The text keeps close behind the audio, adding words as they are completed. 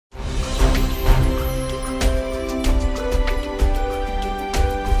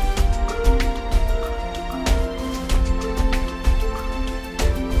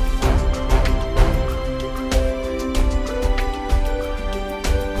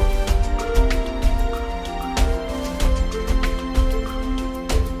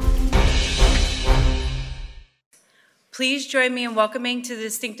Please join me in welcoming to the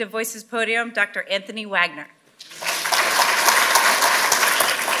Distinctive Voices podium, Dr. Anthony Wagner.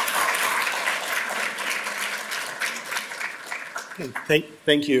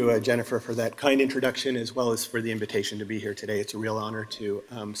 Thank you, Jennifer, for that kind introduction, as well as for the invitation to be here today. It's a real honor to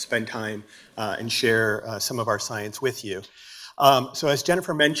spend time and share some of our science with you. So as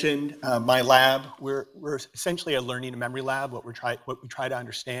Jennifer mentioned, my lab, we're essentially a learning and memory lab. What we try to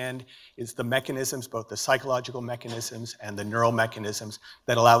understand is the mechanisms, both the psychological mechanisms and the neural mechanisms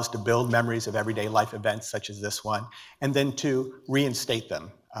that allow us to build memories of everyday life events such as this one, and then to reinstate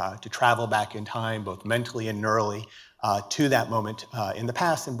them, to travel back in time, both mentally and neurally, to that moment in the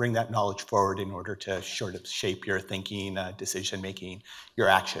past and bring that knowledge forward in order to sort of shape your thinking, decision-making, your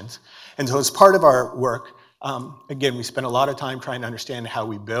actions. And so as part of our work, again, we spend a lot of time trying to understand how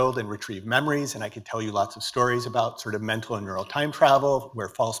we build and retrieve memories, and I could tell you lots of stories about sort of mental and neural time travel, where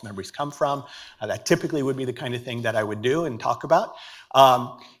false memories come from. That typically would be the kind of thing that I would do and talk about.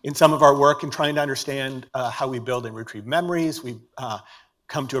 In some of our work in trying to understand how we build and retrieve memories, we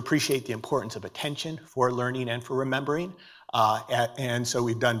come to appreciate the importance of attention for learning and for remembering. And so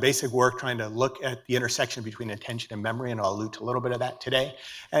we've done basic work trying to look at the intersection between attention and memory, and I'll allude to a little bit of that today,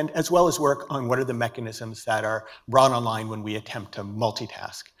 and as well as work on what are the mechanisms that are brought online when we attempt to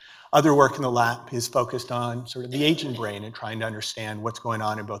multitask. Other work in the lab is focused on sort of the aging brain and trying to understand what's going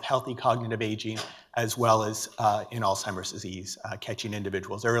on in both healthy cognitive aging as well as in Alzheimer's disease, catching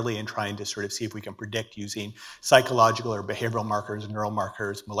individuals early and trying to sort of see if we can predict using psychological or behavioral markers, neural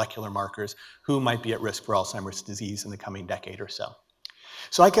markers, molecular markers, who might be at risk for Alzheimer's disease in the coming decade or so.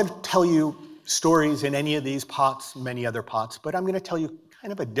 So I could tell you stories in any of these pots, many other pots, but I'm going to tell you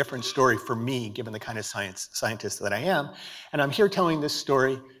kind of a different story for me, given the kind of scientist that I am. And I'm here telling this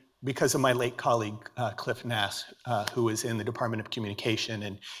story because of my late colleague, Cliff Nass, who was in the Department of Communication.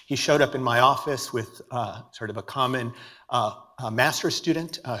 And he showed up in my office with sort of a common master's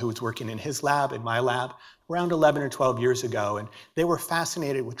student who was working in his lab, in my lab, around 11 or 12 years ago. And they were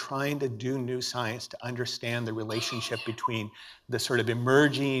fascinated with trying to do new science to understand the relationship between the sort of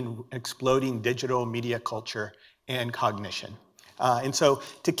emerging, exploding digital media culture and cognition. And so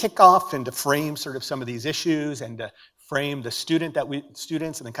to kick off and to frame sort of some of these issues and to frame the students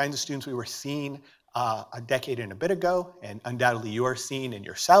and the kinds of students we were seeing a decade and a bit ago, and undoubtedly you are seeing in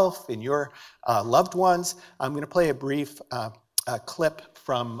yourself, in your loved ones, I'm going to play a brief clip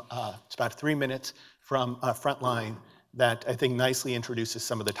from, it's about 3 minutes, from Frontline that I think nicely introduces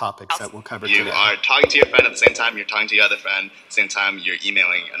some of the topics that we'll cover today. You are talking to your friend at the same time you're talking to your other friend, at the same time you're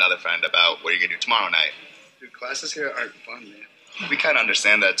emailing another friend about what you're going to do tomorrow night. Dude, classes here aren't fun, man. We kind of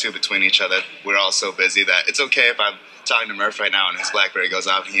understand that too between each other. We're all so busy that it's okay if I'm talking to Murph right now and his BlackBerry goes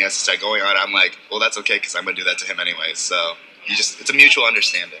off and he has to start going on. I'm like, well, that's okay because I'm going to do that to him anyway. So it's a mutual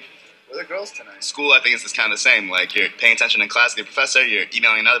understanding. Where are the girls tonight? School, I think, is kind of the same. Like, you're paying attention in class to your professor, you're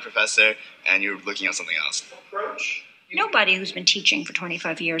emailing another professor, and you're looking at something else. Approach. Nobody who's been teaching for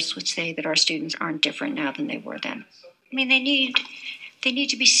 25 years would say that our students aren't different now than they were then. I mean, they need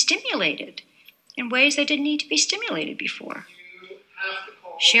to be stimulated in ways they didn't need to be stimulated before.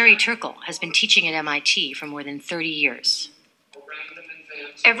 Sherry Turkle has been teaching at MIT for more than 30 years.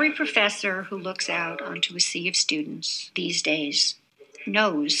 Every professor who looks out onto a sea of students these days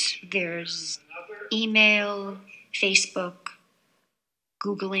knows there's email, Facebook,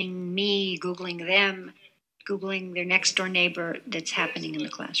 Googling me, Googling them, Googling their next door neighbor that's happening in the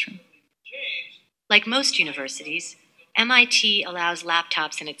classroom. Like most universities, MIT allows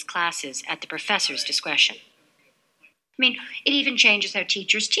laptops in its classes at the professor's discretion. I mean, it even changes how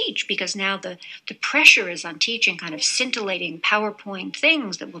teachers teach, because now the pressure is on teaching kind of scintillating PowerPoint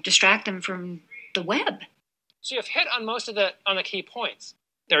things that will distract them from the web. So you've hit on most of the key points.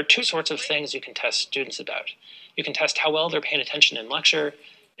 There are two sorts of things you can test students about. You can test how well they're paying attention in lecture,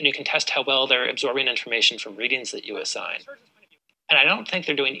 and you can test how well they're absorbing information from readings that you assign. And I don't think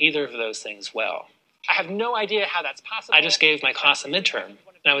they're doing either of those things well. I have no idea how that's possible. I just gave my class a midterm,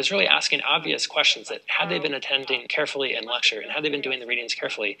 and I was really asking obvious questions that had they been attending carefully in lecture and had they been doing the readings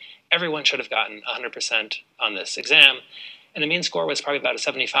carefully, everyone should have gotten 100% on this exam, and the mean score was probably about a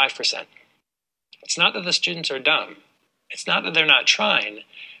 75%. It's not that the students are dumb. It's not that they're not trying.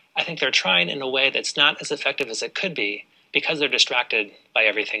 I think they're trying in a way that's not as effective as it could be because they're distracted by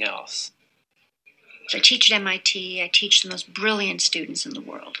everything else. I teach at MIT. I teach the most brilliant students in the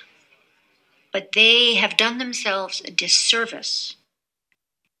world. But they have done themselves a disservice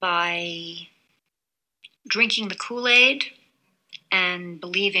by drinking the Kool-Aid and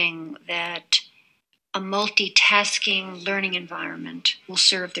believing that a multitasking learning environment will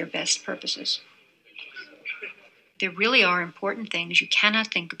serve their best purposes. There really are important things you cannot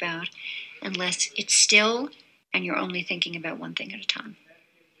think about unless it's still and you're only thinking about one thing at a time.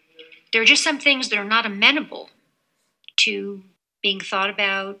 There are just some things that are not amenable to being thought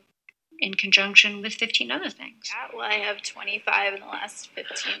about in conjunction with 15 other things. Yeah, well, I have 25 in the last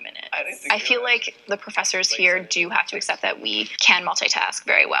 15 minutes. I feel like the professors here do have to accept that we can multitask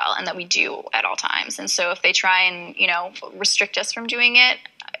very well and that we do at all times. And so if they try and, restrict us from doing it,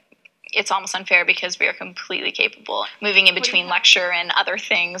 it's almost unfair because we are completely capable moving in between lecture and other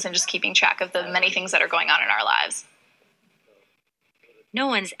things and just keeping track of the many things that are going on in our lives. No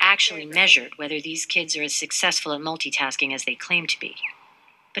one's actually measured whether these kids are as successful at multitasking as they claim to be.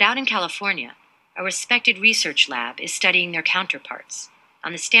 But out in California, a respected research lab is studying their counterparts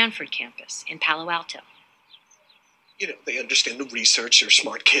on the Stanford campus in Palo Alto. They understand the research, they're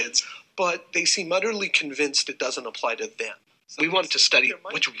smart kids, but they seem utterly convinced it doesn't apply to them. We want to study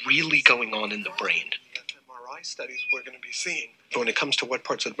what's really going on in the brain. MRI studies we're going to be seeing. When it comes to what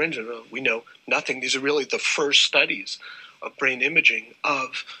parts of the brain, we know nothing. These are really the first studies of brain imaging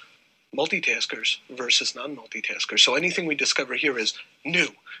of multitaskers versus non-multitaskers. So anything we discover here is new,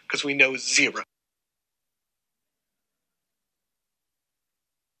 because we know zero.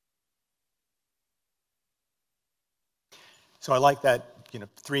 So I like that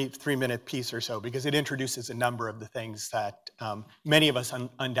 3-minute piece or so, because it introduces a number of the things that many of us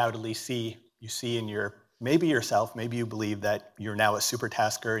undoubtedly see. You see in maybe yourself, maybe you believe that you're now a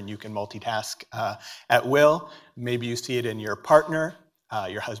supertasker and you can multitask at will. Maybe you see it in your partner,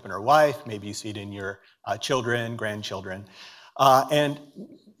 your husband or wife. Maybe you see it in your children, grandchildren. And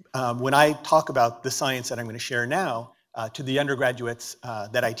when I talk about the science that I'm going to share now to the undergraduates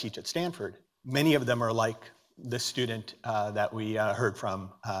that I teach at Stanford, many of them are like the student that we heard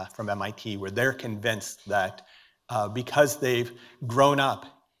from MIT, where they're convinced that because they've grown up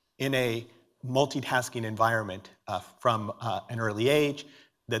in a multitasking environment from an early age,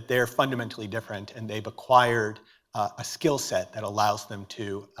 that they're fundamentally different and they've acquired a skill set that allows them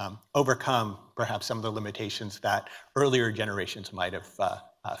to overcome perhaps some of the limitations that earlier generations might have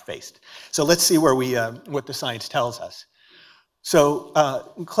faced. So let's see what the science tells us. So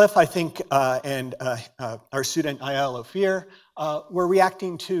Cliff, I think, and our student Ayal Ophir were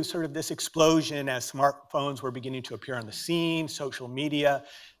reacting to sort of this explosion as smartphones were beginning to appear on the scene, social media.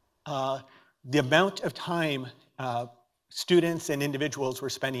 The amount of time students and individuals were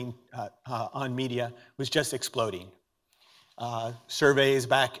spending on media was just exploding. Surveys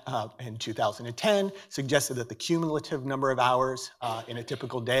back in 2010 suggested that the cumulative number of hours in a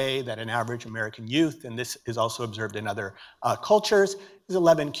typical day that an average American youth, and this is also observed in other cultures, is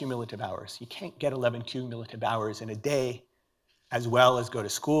 11 cumulative hours. You can't get 11 cumulative hours in a day as well as go to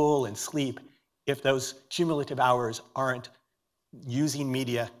school and sleep if those cumulative hours aren't using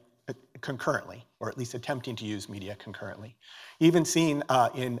media concurrently, or at least attempting to use media concurrently. Even seen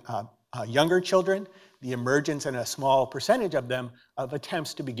in younger children, the emergence in a small percentage of them of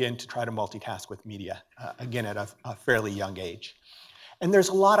attempts to begin to try to multitask with media, again at a fairly young age. And there's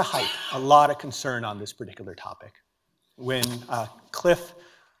a lot of hype, a lot of concern on this particular topic. When Cliff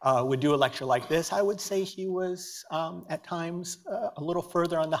would do a lecture like this, I would say he was at times a little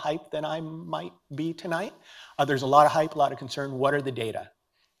further on the hype than I might be tonight. There's a lot of hype, a lot of concern. What are the data?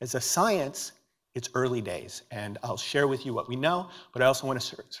 As a science, it's early days, and I'll share with you what we know, but I also want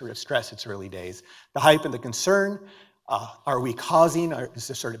to sort of stress it's early days. The hype and the concern, are we causing, or is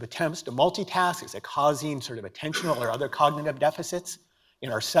this sort of attempts to multitask? Is it causing sort of attentional or other cognitive deficits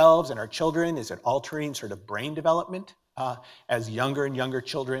in ourselves and our children? Is it altering sort of brain development as younger and younger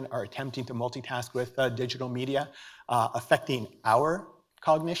children are attempting to multitask with digital media, affecting our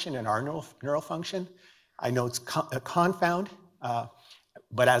cognition and our neural function? I know it's a confound,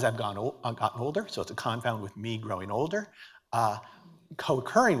 but as I've gotten older, so it's a confound with me growing older,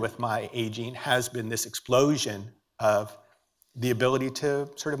 co-occurring with my aging has been this explosion of the ability to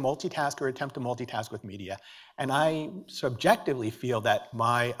sort of multitask or attempt to multitask with media. And I subjectively feel that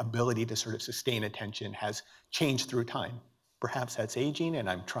my ability to sort of sustain attention has changed through time. Perhaps that's aging and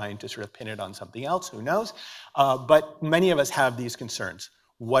I'm trying to sort of pin it on something else, who knows? But many of us have these concerns.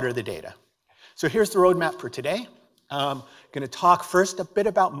 What are the data? So here's the roadmap for today. I'm going to talk first a bit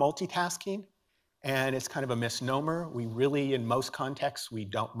about multitasking, and it's kind of a misnomer. We really, in most contexts, we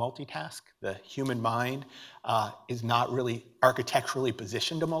don't multitask. The human mind is not really architecturally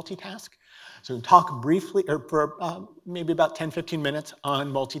positioned to multitask. So we'll talk briefly, or for maybe about 10, 15 minutes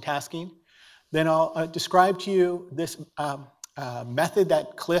on multitasking. Then I'll describe to you this method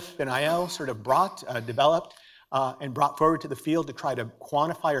that Cliff and Ayal sort of developed, and brought forward to the field to try to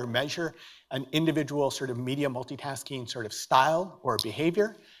quantify or measure an individual sort of media multitasking sort of style or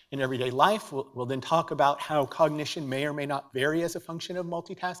behavior in everyday life. We'll then talk about how cognition may or may not vary as a function of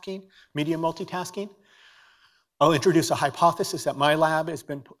multitasking, media multitasking. I'll introduce a hypothesis that my lab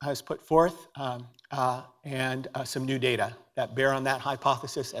has put forth and some new data that bear on that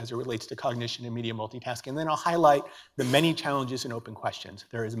hypothesis as it relates to cognition and media multitasking. And then I'll highlight the many challenges in open questions.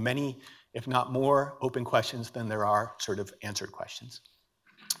 There is many, if not more, open questions than there are sort of answered questions.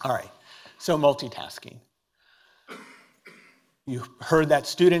 All right, so multitasking. You heard that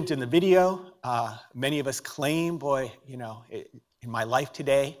student in the video. Many of us claim, boy, you know, in my life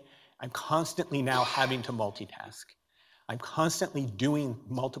today, I'm constantly now having to multitask. I'm constantly doing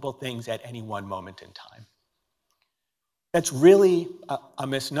multiple things at any one moment in time. That's really a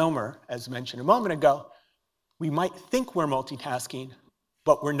misnomer, as mentioned a moment ago. We might think we're multitasking,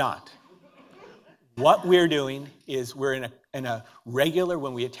 but we're not. What we're doing is we're in a regular,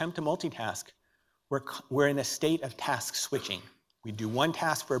 when we attempt to multitask, we're in a state of task switching. We do one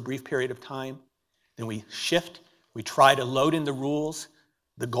task for a brief period of time, then we shift, we try to load in the rules,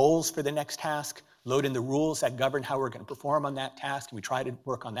 the goals for the next task, load in the rules that govern how we're going to perform on that task, and we try to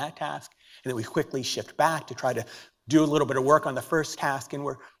work on that task, and then we quickly shift back to try to do a little bit of work on the first task, and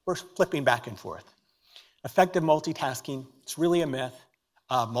we're flipping back and forth. Effective multitasking, it's really a myth.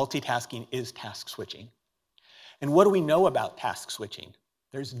 Multitasking is task switching. And what do we know about task switching?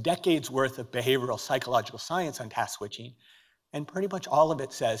 There's decades worth of behavioral psychological science on task switching, and pretty much all of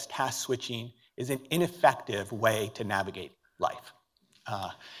it says task switching is an ineffective way to navigate life.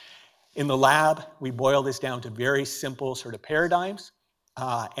 In the lab, we boil this down to very simple sort of paradigms,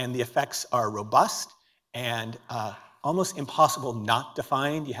 and the effects are robust and almost impossible not to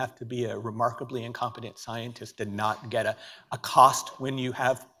find. You have to be a remarkably incompetent scientist to not get a cost when you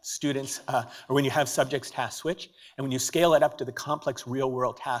have students, or when you have subjects task switch. And when you scale it up to the complex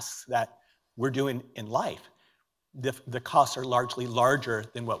real-world tasks that we're doing in life, the costs are largely larger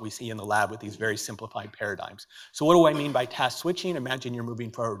than what we see in the lab with these very simplified paradigms. So what do I mean by task switching? Imagine you're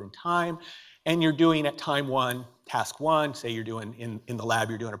moving forward in time, and you're doing at time one, task one, say you're doing in the lab,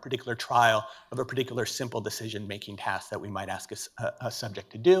 you're doing a particular trial of a particular simple decision-making task that we might ask a subject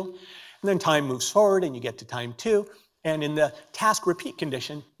to do. And then time moves forward, and you get to time two, and in the task repeat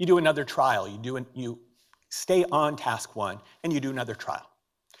condition, you do another trial. You stay on task one, and you do another trial.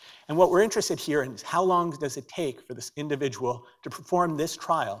 And what we're interested here in is how long does it take for this individual to perform this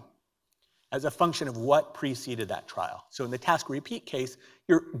trial as a function of what preceded that trial. So in the task repeat case,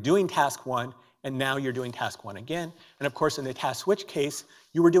 you're doing task one, and now you're doing task one again. And of course, in the task switch case,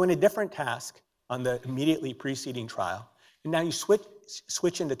 you were doing a different task on the immediately preceding trial. And now you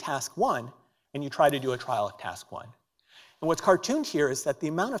switch into task one, and you try to do a trial of task one. And what's cartooned here is that the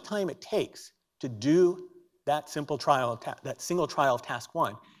amount of time it takes to do that simple trial, that single trial of task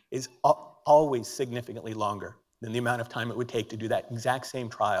one, is always significantly longer than the amount of time it would take to do that exact same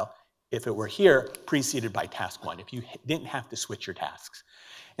trial if it were here preceded by task one, if you didn't have to switch your tasks.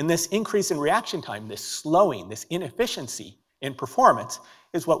 And this increase in reaction time, this slowing, this inefficiency in performance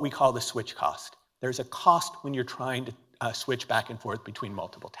is what we call the switch cost. There's a cost when you're trying to switch back and forth between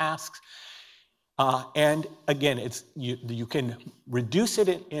multiple tasks. And again, you can reduce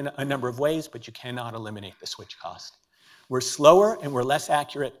it in a number of ways, but you cannot eliminate the switch cost. We're slower and we're less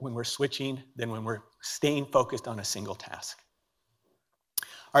accurate when we're switching than when we're staying focused on a single task.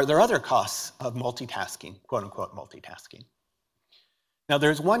 Are there other costs of multitasking, quote unquote multitasking? Now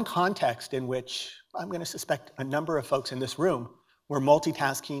there's one context in which I'm going to suspect a number of folks in this room were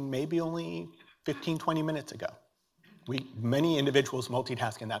multitasking maybe only 15, 20 minutes ago. Many individuals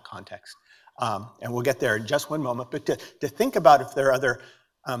multitask in that context. And we'll get there in just one moment. But to think about if there are other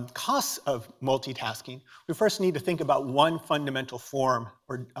costs of multitasking, we first need to think about one fundamental form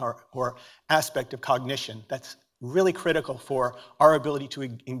or aspect of cognition that's really critical for our ability to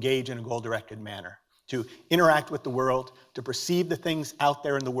engage in a goal-directed manner, to interact with the world, to perceive the things out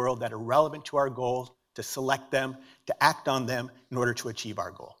there in the world that are relevant to our goal, to select them, to act on them in order to achieve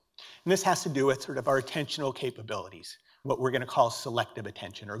our goal. And this has to do with sort of our attentional capabilities, what we're going to call selective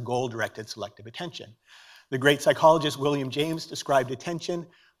attention or goal-directed selective attention. The great psychologist William James described attention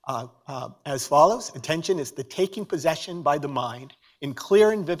as follows. Attention is the taking possession by the mind in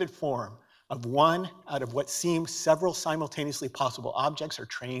clear and vivid form of one out of what seem several simultaneously possible objects or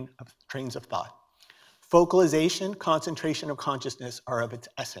trains of thought. Focalization, concentration of consciousness are of its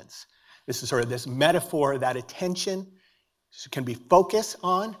essence. This is sort of this metaphor that attention can be focused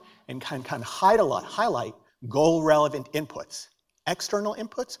on and can kind of highlight goal-relevant inputs, external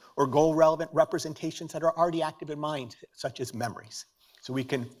inputs or goal-relevant representations that are already active in mind, such as memories. So we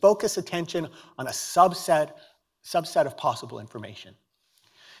can focus attention on a subset of possible information.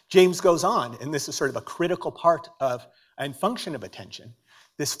 James goes on, and this is sort of a critical part of and function of attention.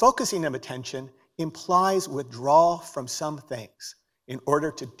 This focusing of attention implies withdrawal from some things in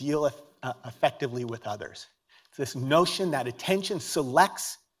order to deal effectively with others. this notion that attention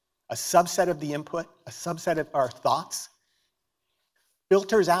selects a subset of the input, a subset of our thoughts,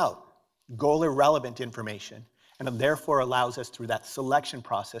 filters out goal irrelevant information, and therefore allows us through that selection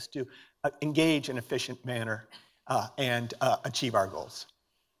process to engage in an efficient manner and achieve our goals.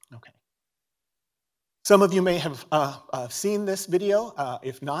 Okay. Some of you may have seen this video.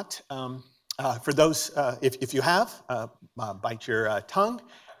 If not, for those, if you have, bite your tongue.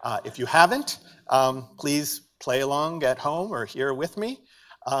 If you haven't, please play along at home or here with me.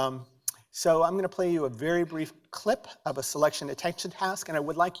 So I'm going to play you a very brief clip of a selection attention task, and I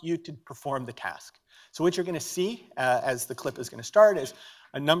would like you to perform the task. So what you're going to see as the clip is going to start is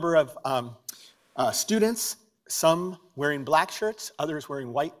a number of students, some wearing black shirts, others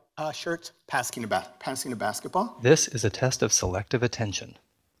wearing white shirts, passing a basketball. This is a test of selective attention.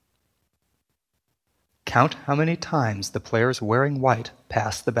 Count how many times the players wearing white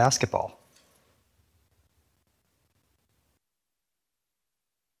pass the basketball.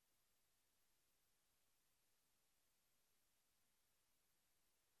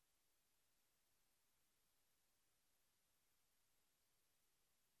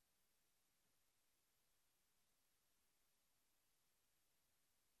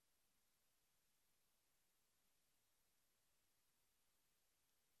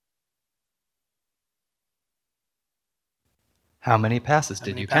 How many passes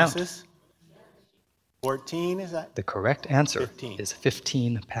did you count? 14, is that? The correct answer 15. is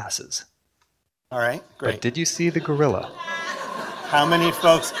 15 passes. All right, great. But did you see the gorilla? How many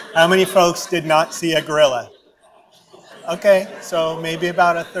folks did not see a gorilla? Okay, so maybe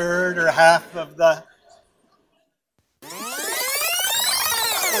about a third or half of the...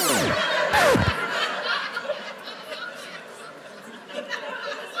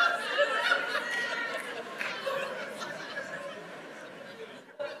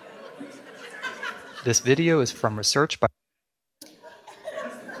 This video is from research by...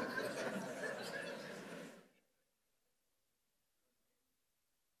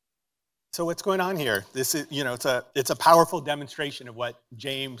 So what's going on here? This is, it's a powerful demonstration of what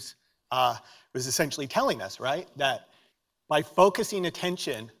James was essentially telling us, right? That by focusing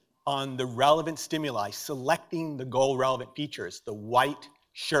attention on the relevant stimuli, selecting the goal-relevant features, the white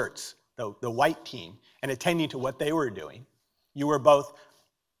shirts, the white team, and attending to what they were doing, you were both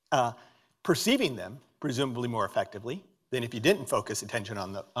perceiving them, presumably more effectively than if you didn't focus attention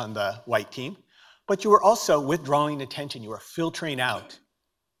on the white team, but you were also withdrawing attention. You were filtering out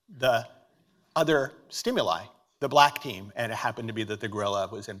the other stimuli, the black team, and it happened to be that the gorilla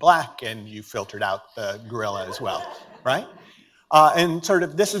was in black, and you filtered out the gorilla as well, right? And sort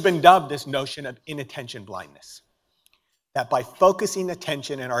of this has been dubbed this notion of inattention blindness, that by focusing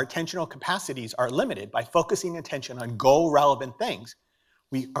attention, and our attentional capacities are limited, by focusing attention on goal-relevant things,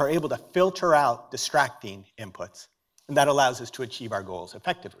 we are able to filter out distracting inputs, and that allows us to achieve our goals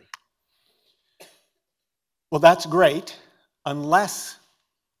effectively. Well, that's great, unless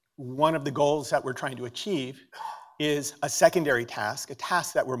one of the goals that we're trying to achieve is a secondary task, a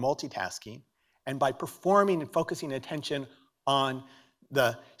task that we're multitasking, and by performing and focusing attention on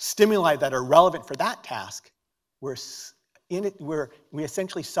the stimuli that are relevant for that task, we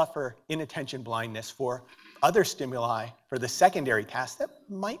essentially suffer inattention blindness for other stimuli for the secondary task that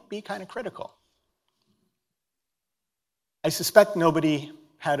might be kind of critical. I suspect nobody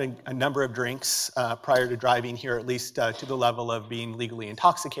had a number of drinks prior to driving here, at least to the level of being legally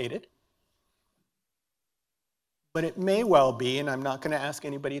intoxicated. But it may well be, and I'm not going to ask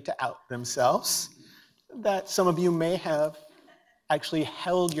anybody to out themselves, that some of you may have actually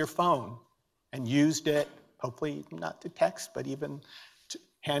held your phone and used it, hopefully not to text, but even to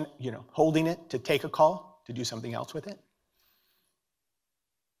holding it to take a call, to do something else with it.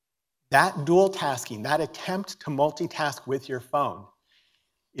 That dual tasking, that attempt to multitask with your phone,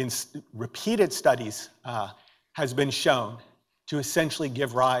 in repeated studies has been shown to essentially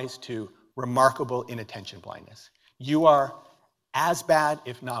give rise to remarkable inattention blindness. You are as bad,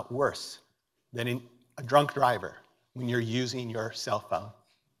 if not worse, than a drunk driver when you're using your cell phone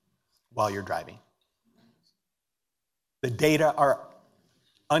while you're driving. The data are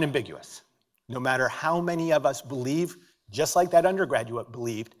unambiguous. No matter how many of us believe, just like that undergraduate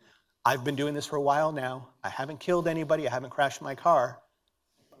believed, I've been doing this for a while now, I haven't killed anybody, I haven't crashed my car,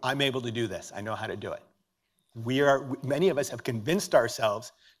 I'm able to do this, I know how to do it. Many of us have convinced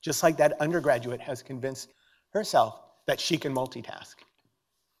ourselves, just like that undergraduate has convinced herself, that she can multitask.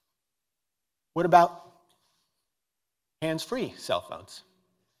 What about hands-free cell phones?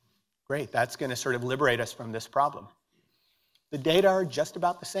 Great, that's going to sort of liberate us from this problem. The data are just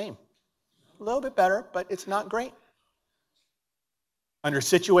about the same. A little bit better, but it's not great. Under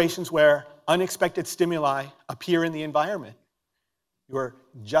situations where unexpected stimuli appear in the environment, you are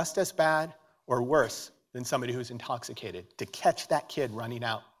just as bad or worse than somebody who's intoxicated. To catch that kid running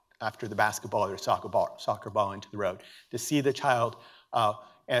out after the basketball or soccer ball into the road, to see the child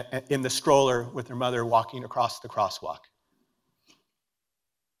in the stroller with their mother walking across the crosswalk.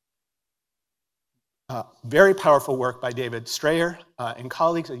 Very powerful work by David Strayer and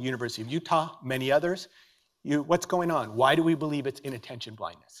colleagues at the University of Utah, many others. What's going on? Why do we believe it's inattention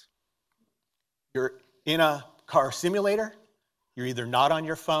blindness? You're in a car simulator, you're either not on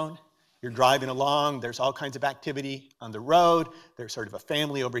your phone, you're driving along, there's all kinds of activity on the road, there's sort of a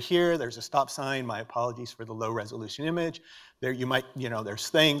family over here, there's a stop sign, my apologies for the low resolution image. There you might, there's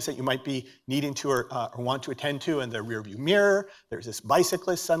things that you might be needing to or want to attend to in the rearview mirror, there's this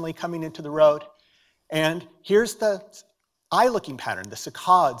bicyclist suddenly coming into the road, and here's the eye-looking pattern, the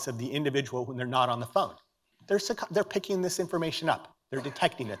saccades of the individual when they're not on the phone. They're picking this information up, they're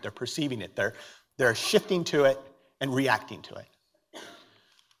detecting it, they're perceiving it, they're shifting to it and reacting to it.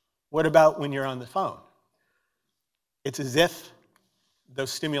 What about when you're on the phone? It's as if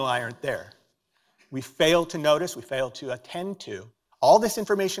those stimuli aren't there. We fail to notice, we fail to attend to. All this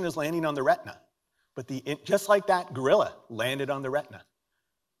information is landing on the retina, but just like that gorilla landed on the retina.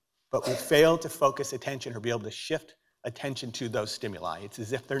 But we fail to focus attention or be able to shift attention to those stimuli. It's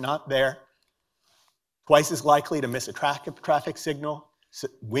as if they're not there. Twice as likely to miss a traffic signal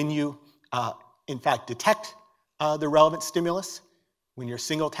when you, in fact, detect the relevant stimulus. When you're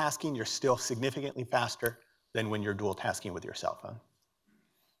single tasking, you're still significantly faster than when you're dual tasking with your cell phone.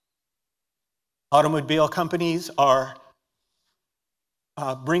 Automobile companies are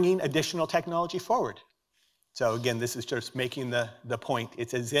bringing additional technology forward. So again, this is just making the point.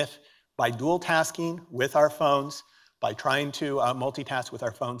 It's as if by dual tasking with our phones, by trying to multitask with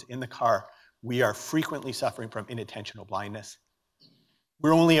our phones in the car, we are frequently suffering from inattentional blindness.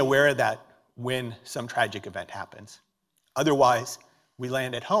 We're only aware of that when some tragic event happens. Otherwise, we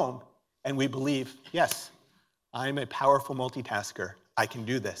land at home and we believe, yes, I'm a powerful multitasker. I can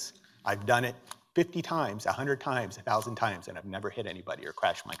do this. I've done it 50 times, 100 times, 1,000 times, and I've never hit anybody or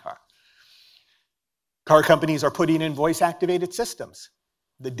crashed my car. Car companies are putting in voice-activated systems.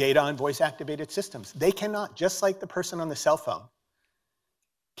 The data on voice-activated systems. They cannot, just like the person on the cell phone,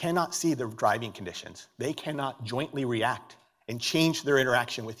 cannot see the driving conditions. They cannot jointly react and change their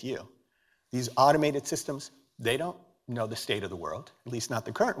interaction with you. These automated systems, they don't know the state of the world, at least not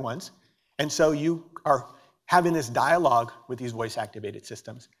the current ones. And so you are having this dialogue with these voice-activated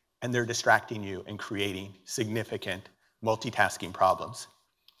systems, and they're distracting you and creating significant multitasking problems.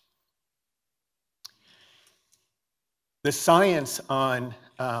 The science on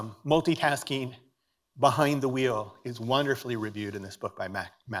multitasking behind the wheel is wonderfully reviewed in this book by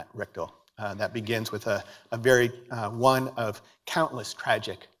Matt Richtel. That begins with a very one of countless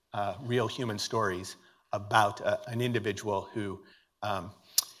tragic real human stories about an individual who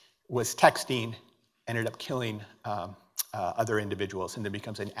was texting, ended up killing other individuals, and then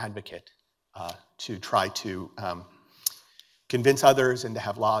becomes an advocate to try to convince others and to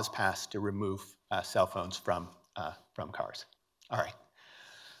have laws passed to remove cell phones from cars. All right.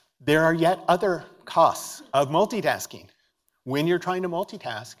 There are yet other costs of multitasking. When you're trying to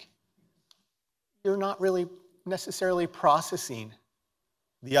multitask, you're not really necessarily processing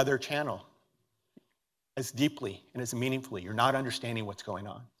the other channel as deeply and as meaningfully. You're not understanding what's going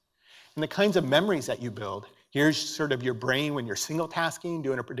on. And the kinds of memories that you build, here's sort of your brain when you're single tasking,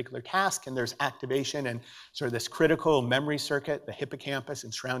 doing a particular task, and there's activation and sort of this critical memory circuit, the hippocampus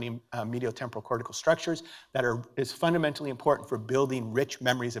and surrounding medial temporal cortical structures that is fundamentally important for building rich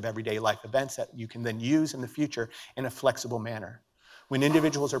memories of everyday life events that you can then use in the future in a flexible manner. When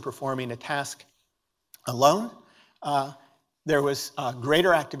individuals are performing a task alone, there was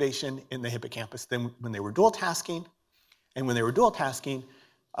greater activation in the hippocampus than when they were dual tasking. And when they were dual tasking,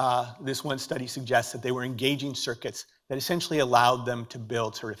 this one study suggests that they were engaging circuits that essentially allowed them to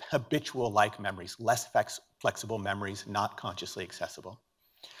build sort of habitual-like memories, less flexible memories, not consciously accessible.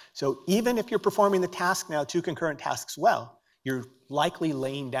 So even if you're performing the task now, two concurrent tasks well, you're likely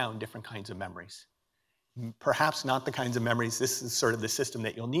laying down different kinds of memories. Perhaps not the kinds of memories, this is sort of the system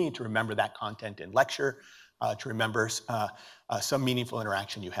that you'll need to remember that content in lecture, to remember some meaningful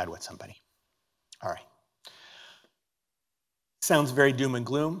interaction you had with somebody. All right. Sounds very doom and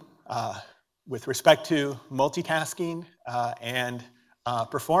gloom. With respect to multitasking and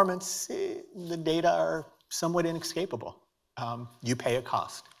performance, the data are somewhat inescapable. You pay a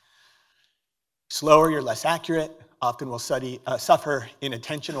cost. Slower, you're less accurate, often will suffer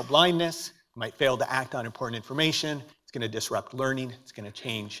inattentional blindness, might fail to act on important information. It's going to disrupt learning. It's going to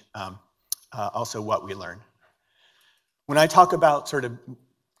change also what we learn. When I talk about sort of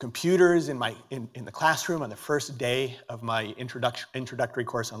computers in the classroom on the first day of my introductory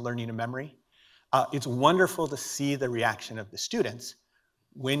course on learning and memory, it's wonderful to see the reaction of the students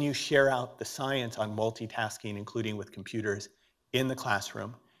when you share out the science on multitasking, including with computers, in the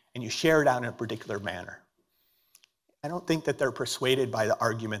classroom, and you share it out in a particular manner. I don't think that they're persuaded by the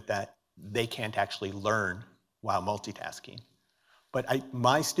argument that they can't actually learn while multitasking. But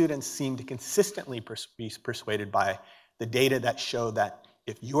my students seem to consistently be persuaded by the data that show that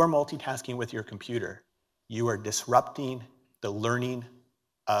if you're multitasking with your computer, you are disrupting the learning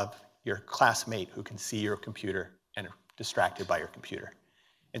of your classmate who can see your computer and are distracted by your computer.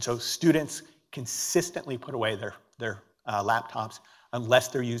 And so students consistently put away their laptops unless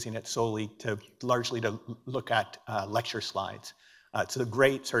they're using it largely to look at lecture slides. It's a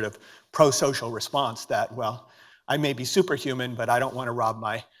great sort of pro-social response that, well, I may be superhuman, but I don't want to rob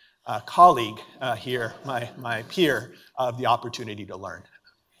my colleague here, my peer, of the opportunity to learn.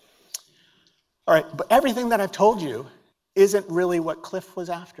 All right, but everything that I've told you isn't really what Cliff was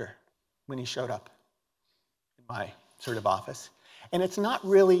after when he showed up in my sort of office. And it's not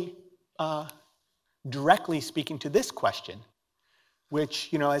really directly speaking to this question,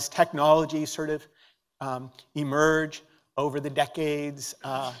 which, as technology sort of emerge over the decades,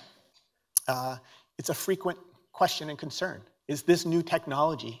 it's a frequent question and concern. Is this new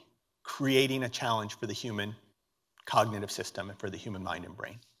technology creating a challenge for the human cognitive system and for the human mind and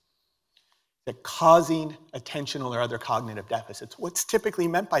brain? That causing attentional or other cognitive deficits. What's typically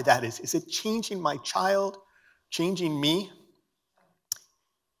meant by that is it changing my child, changing me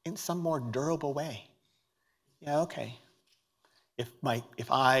in some more durable way? Yeah, okay.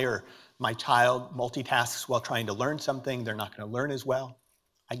 If I or my child multitasks while trying to learn something, they're not going to learn as well.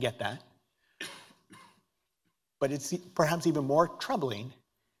 I get that. But it's perhaps even more troubling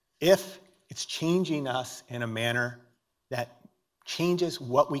if it's changing us in a manner that changes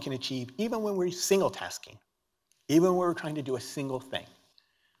what we can achieve, even when we're single tasking, even when we're trying to do a single thing.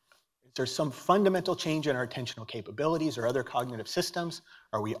 Is there some fundamental change in our attentional capabilities or other cognitive systems?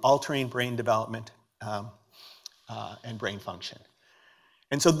 Are we altering brain development and brain function?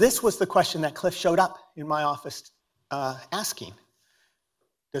 And so this was the question that Cliff showed up in my office asking.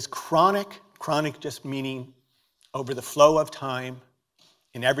 Does chronic just meaning over the flow of time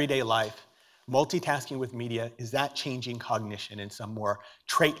in everyday life, multitasking with media, is that changing cognition in some more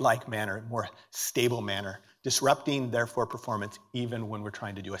trait-like manner, more stable manner, disrupting, therefore, performance even when we're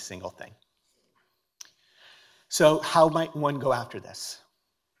trying to do a single thing? So how might one go after this?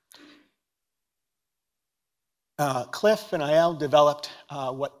 Cliff and Eyal developed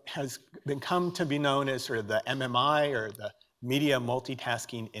what has come to be known as sort of the MMI, or the Media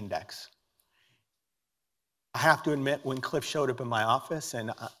Multitasking Index. I have to admit, when Cliff showed up in my office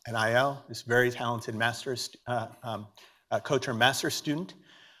and Eyal, this very talented co-term master's student,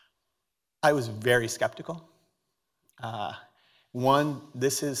 I was very skeptical. One,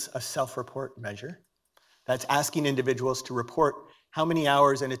 this is a self-report measure that's asking individuals to report how many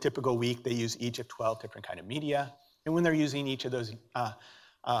hours in a typical week they use each of 12 different kinds of media, and when they're using each of those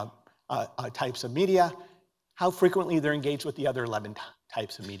types of media, how frequently they're engaged with the other 11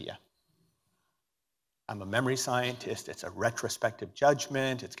 types of media. I'm a memory scientist. It's a retrospective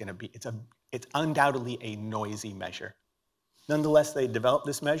judgment. It's undoubtedly a noisy measure. Nonetheless, they developed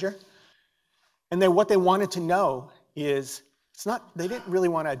this measure, and what they wanted to know is they didn't really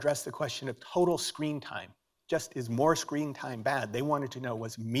want to address the question of total screen time. Just is more screen time bad? They wanted to know,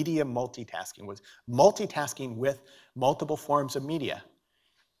 was media multitasking, was multitasking with multiple forms of media,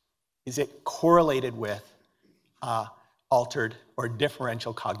 is it correlated with altered or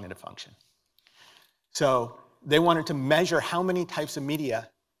differential cognitive function? So they wanted to measure how many types of media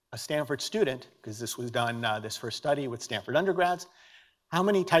a Stanford student, because this was done, this first study with Stanford undergrads, how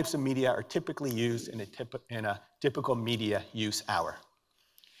many types of media are typically used in a typical media use hour.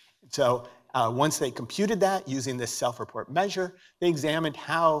 So once they computed that using this self-report measure, they examined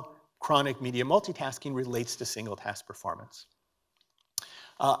how chronic media multitasking relates to single task performance.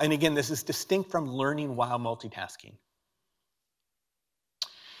 And again, this is distinct from learning while multitasking.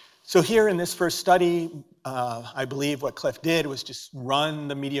 So here in this first study, I believe what Cliff did was just run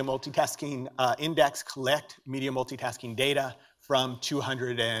the media multitasking index, collect media multitasking data from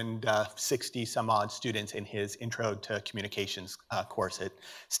 260 some odd students in his Intro to Communications course at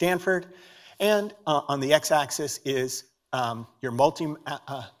Stanford. And on the x-axis is your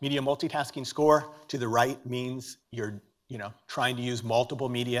media multitasking score. To the right means you're trying to use multiple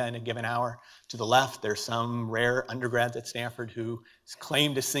media in a given hour. To the left, there's some rare undergrads at Stanford who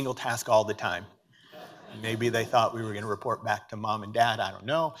claim to single task all the time. Maybe they thought we were going to report back to mom and dad, I don't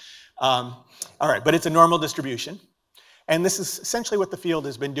know. All right, but it's a normal distribution. And this is essentially what the field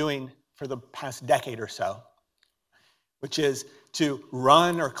has been doing for the past decade or so, which is to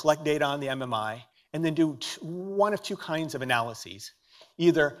run or collect data on the MMI and then do one of two kinds of analyses.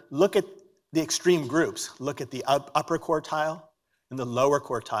 Either look at the extreme groups, look at the upper quartile and the lower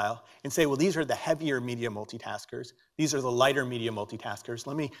quartile, and say, well, these are the heavier media multitaskers. These are the lighter media multitaskers.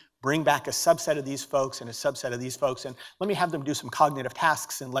 Let me bring back a subset of these folks and a subset of these folks, and let me have them do some cognitive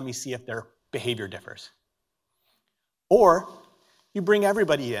tasks, and let me see if their behavior differs. Or you bring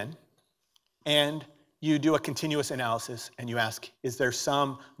everybody in, and you do a continuous analysis, and you ask, is there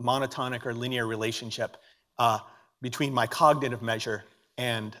some monotonic or linear relationship between my cognitive measure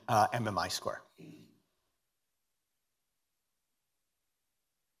and MMI score?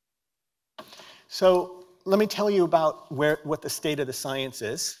 So let me tell you about what the state of the science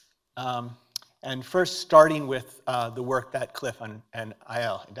is. And first, starting with the work that Cliff and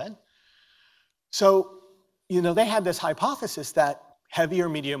Eyal had done. So, they had this hypothesis that heavier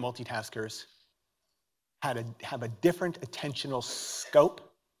media multitaskers have a different attentional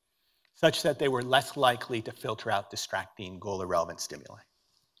scope such that they were less likely to filter out distracting goal-irrelevant stimuli.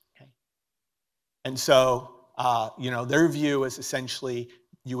 Okay? And so, their view is essentially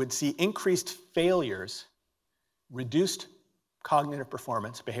you would see increased failures, reduced cognitive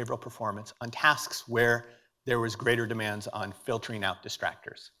performance, behavioral performance on tasks where there was greater demands on filtering out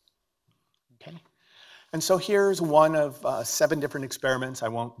distractors. Okay? And so here's one of 7 different experiments. I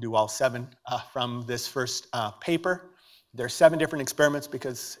won't do all 7 from this first paper. There are 7 different experiments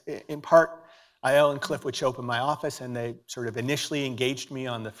because, in part, Eyal and Cliff would show up in my office and they sort of initially engaged me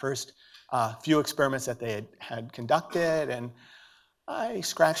on the first few experiments that they had conducted. And I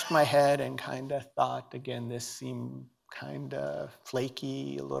scratched my head and kind of thought, again, this seemed kind of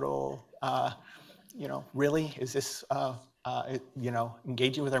flaky, a little, really? Is this,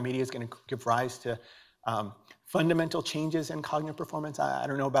 engaging with our media is going to give rise to fundamental changes in cognitive performance? I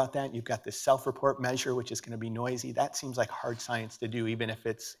don't know about that. You've got this self-report measure, which is going to be noisy. That seems like hard science to do, even if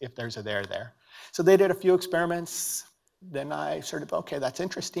there's a there. So they did a few experiments. Then I sort of, okay, that's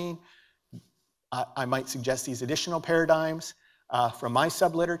interesting. I might suggest these additional paradigms. From my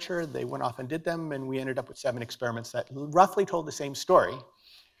subliterature, they went off and did them, and we ended up with 7 experiments that roughly told the same story.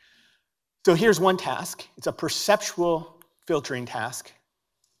 So here's one task. It's a perceptual filtering task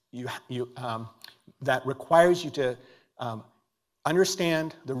that requires you to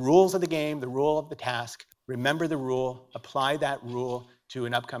understand the rules of the game, the rule of the task, remember the rule, apply that rule to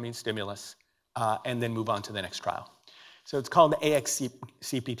an upcoming stimulus, and then move on to the next trial. So it's called the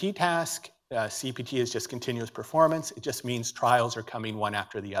AXCPT task. CPT is just continuous performance. It just means trials are coming one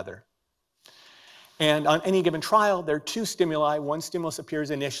after the other. And on any given trial, there are 2 stimuli. One stimulus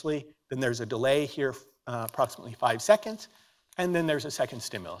appears initially, then there's a delay here, approximately 5 seconds, and then there's a second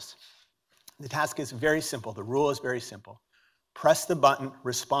stimulus. The task is very simple. The rule is very simple. Press the button,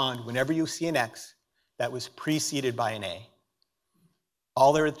 respond whenever you see an X that was preceded by an A.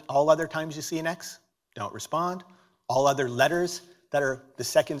 All other times you see an X, don't respond. All other letters that are the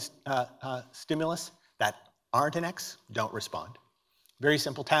second stimulus that aren't an X, don't respond. Very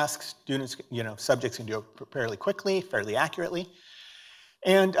simple task. Students, subjects can do it fairly quickly, fairly accurately.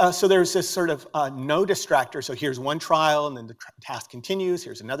 And so there's this sort of no distractor. So here's one trial, and then the task continues.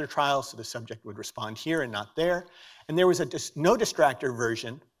 Here's another trial, so the subject would respond here and not there. And there was a no distractor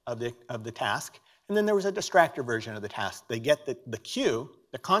version of the task, and then there was a distractor version of the task. They get the cue,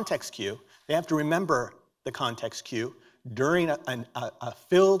 the context cue. They have to remember the context cue during a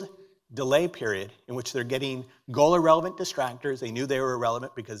filled delay period in which they're getting goal-irrelevant distractors. They knew they were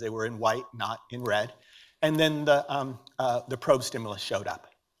irrelevant because they were in white, not in red. And then the probe stimulus showed up.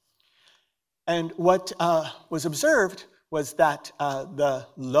 And what was observed was that the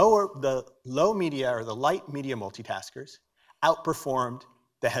low media or the light media multitaskers outperformed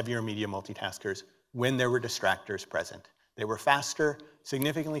the heavier media multitaskers when there were distractors present. They were faster,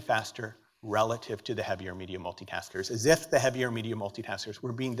 significantly faster, relative to the heavier media multitaskers, as if the heavier media multitaskers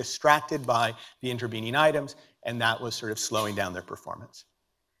were being distracted by the intervening items, and that was sort of slowing down their performance.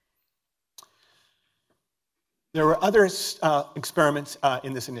 There were other experiments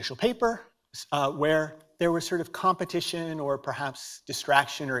in this initial paper where there was sort of competition or perhaps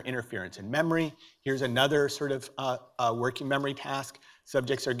distraction or interference in memory. Here's another sort of working memory task.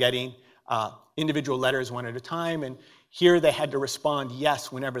 Subjects are getting individual letters one at a time, and here they had to respond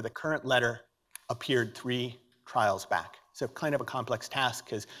yes whenever the current letter appeared 3 trials back. So kind of a complex task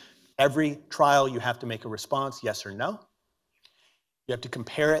because every trial you have to make a response, yes or no. You have to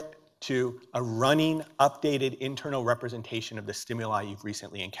compare it to a running, updated internal representation of the stimuli you've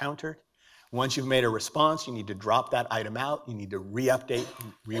recently encountered. Once you've made a response, you need to drop that item out. You need to re-update,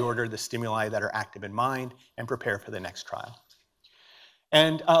 reorder the stimuli that are active in mind, and prepare for the next trial.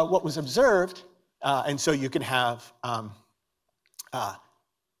 And what was observed, and so you can have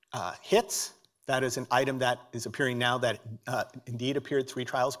hits. That is an item that is appearing now that indeed appeared 3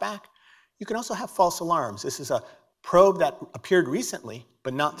 trials back. You can also have false alarms. This is a probe that appeared recently,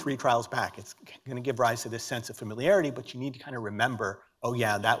 but not 3 trials back. It's going to give rise to this sense of familiarity, but you need to kind of remember, oh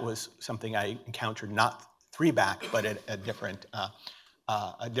yeah, that was something I encountered not 3 back, but at a different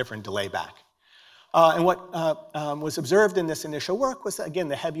delay back. And what was observed in this initial work was that, again,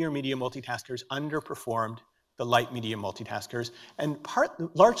 the heavier media multitaskers underperformed the light media multitaskers, and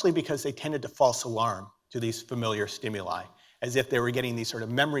largely because they tended to false alarm to these familiar stimuli, as if they were getting these sort of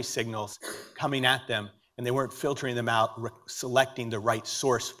memory signals coming at them, and they weren't filtering them out, selecting the right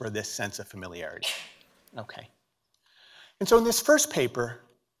source for this sense of familiarity. Okay. And so in this first paper,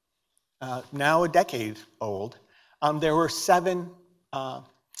 now a decade old, there were 7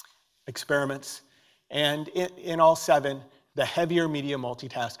 experiments, and in all 7, the heavier media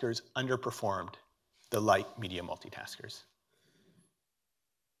multitaskers underperformed the light media multitaskers.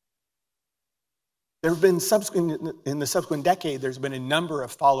 There have been in the subsequent decade, there's been a number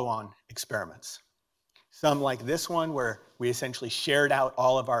of follow-on experiments. Some like this one, where we essentially shared out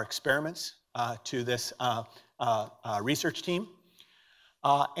all of our experiments to this research team,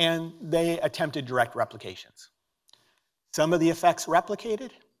 and they attempted direct replications. Some of the effects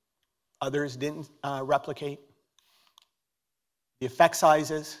replicated, others didn't replicate. The effect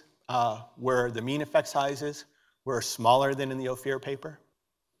sizes the mean effect sizes were smaller than in the Ophir paper,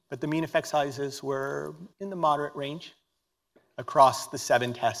 but the mean effect sizes were in the moderate range across the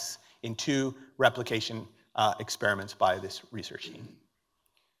 7 tests in 2 replication experiments by this research team.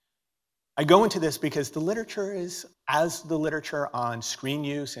 I go into this because the literature is, as the literature on screen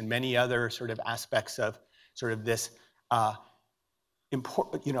use and many other sort of aspects of sort of this effort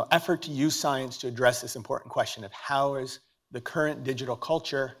to use science to address this important question of how is the current digital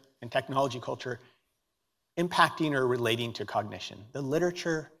culture and technology culture impacting or relating to cognition. The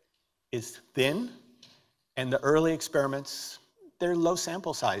literature is thin, and the early experiments, they're low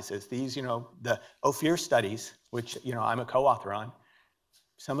sample sizes. These, the Ophir studies, which, I'm a co-author on,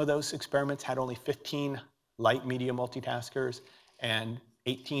 some of those experiments had only 15 light media multitaskers and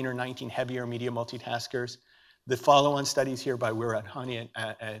 18 or 19 heavier media multitaskers. The follow-on studies here by Wiradhani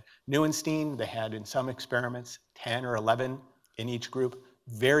and Neuenstein, they had in some experiments 10 or 11 in each group.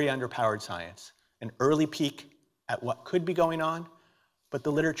 Very underpowered science. An early peek at what could be going on, but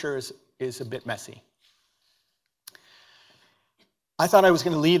the literature is a bit messy. I thought I was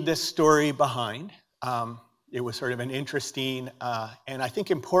going to leave this story behind. It was sort of an interesting and I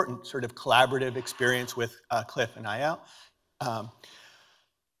think important sort of collaborative experience with Cliff and Eyal.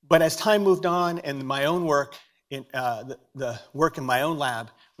 But as time moved on and my own work, the work in my own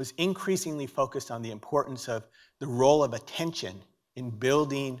lab was increasingly focused on the importance of the role of attention in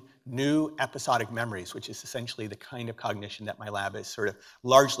building new episodic memories, which is essentially the kind of cognition that my lab is sort of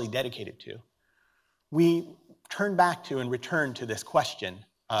largely dedicated to. We turned back to and returned to this question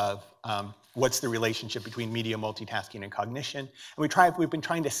of what's the relationship between media multitasking and cognition. And we've been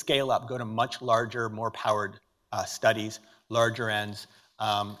trying to scale up, go to much larger, more powered studies, larger ends,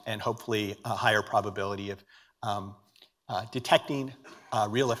 and hopefully a higher probability of detecting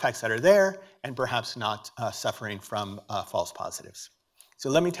real effects that are there and perhaps not suffering from false positives. So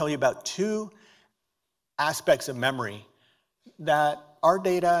let me tell you about 2 aspects of memory that our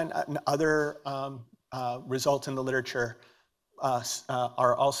data and other results in the literature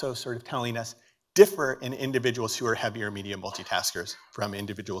are also sort of telling us differ in individuals who are heavier media multitaskers from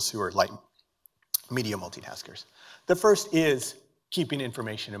individuals who are light media multitaskers. The first is keeping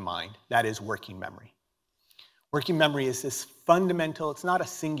information in mind. That is working memory. Working memory is this fundamental, it's not a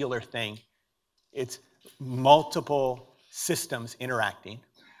singular thing. It's multiple systems interacting.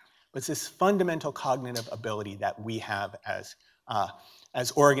 But it's this fundamental cognitive ability that we have as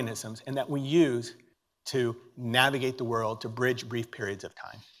organisms and that we use to navigate the world, to bridge brief periods of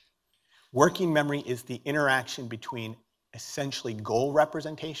time. Working memory is the interaction between essentially goal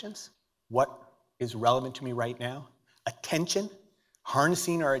representations, what is relevant to me right now, attention,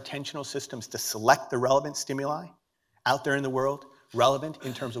 harnessing our attentional systems to select the relevant stimuli out there in the world, relevant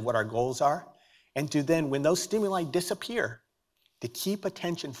in terms of what our goals are, and to then, when those stimuli disappear, to keep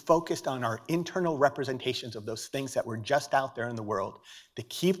attention focused on our internal representations of those things that were just out there in the world, to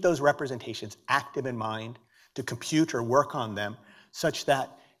keep those representations active in mind, to compute or work on them, such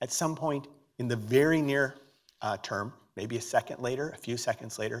that at some point in the very near term, maybe a second later, a few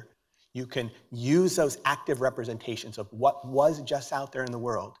seconds later, you can use those active representations of what was just out there in the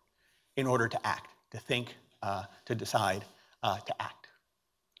world in order to act, to think, to decide, to act.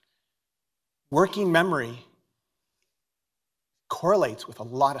 Working memory correlates with a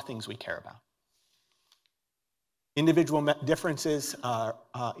lot of things we care about. Individual differences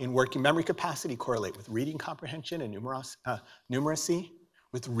in working memory capacity correlate with reading comprehension and numeracy,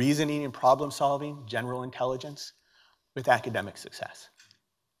 with reasoning and problem solving, general intelligence, with academic success.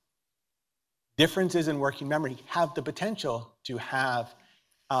 Differences in working memory have the potential to have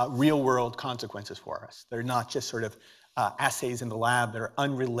real-world consequences for us. They're not just sort of assays in the lab that are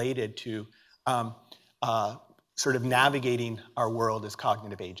unrelated to sort of navigating our world as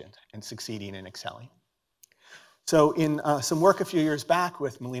cognitive agents and succeeding and excelling. So in some work a few years back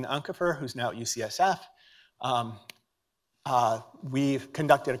with Melina Unkefer, who's now at UCSF, we've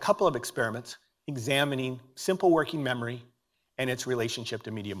conducted a couple of experiments examining simple working memory and its relationship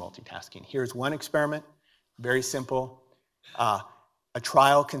to media multitasking. Here's one experiment, very simple. A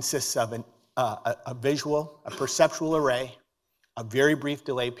trial consists of a visual, a perceptual array, a very brief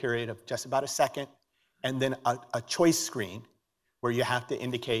delay period of just about a second, and then a choice screen where you have to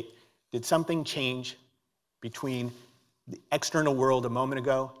indicate, did something change between the external world a moment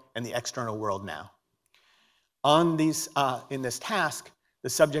ago and the external world now? On these, in this task, the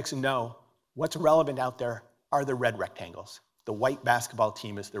subjects know what's relevant out there are the red rectangles. The white basketball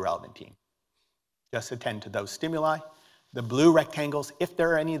team is the relevant team. Just attend to those stimuli. The blue rectangles, if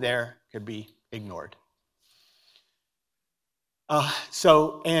there are any there, could be ignored.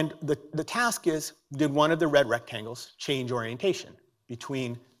 And the task is, did one of the red rectangles change orientation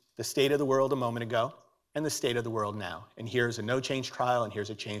between the state of the world a moment ago and the state of the world now? And here's a no change trial, and here's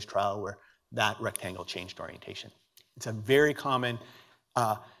a change trial where that rectangle changed orientation. It's a very common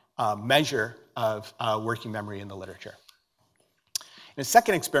measure of working memory in the literature. In a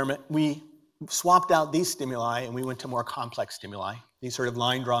second experiment, we swapped out these stimuli and we went to more complex stimuli, these sort of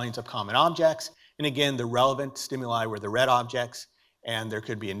line drawings of common objects. And again, the relevant stimuli were the red objects, and there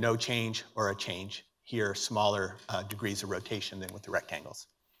could be a no change or a change. Here, smaller degrees of rotation than with the rectangles.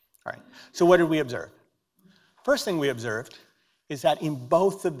 All right, so what did we observe? First thing we observed is that in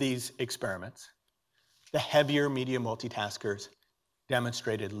both of these experiments, the heavier media multitaskers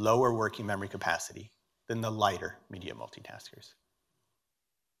demonstrated lower working memory capacity than the lighter media multitaskers.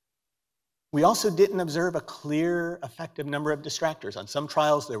 We also didn't observe a clear effective number of distractors. On some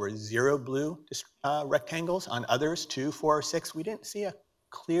trials, there were 0 blue rectangles. On others, 2, 4, or 6. We didn't see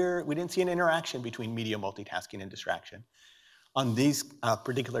an interaction between media multitasking and distraction on these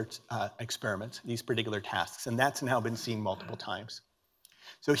particular experiments, these particular tasks, and that's now been seen multiple times.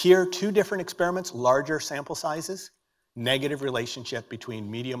 So here, 2 different experiments, larger sample sizes, negative relationship between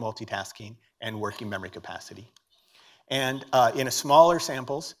media multitasking and working memory capacity. And in a smaller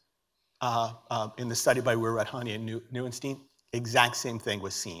samples, in the study by Wirwadhani and Neuenstein, exact same thing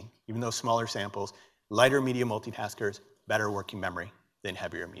was seen. Even though smaller samples, lighter media multitaskers, better working memory than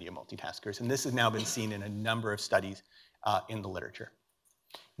heavier media multitaskers. And this has now been seen in a number of studies in the literature.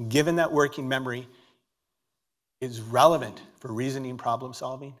 Given that working memory is relevant for reasoning problem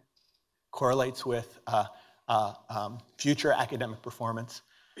solving, correlates with future academic performance,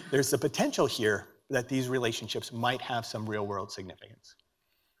 there's the potential here that these relationships might have some real world significance.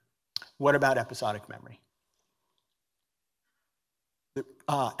 What about episodic memory?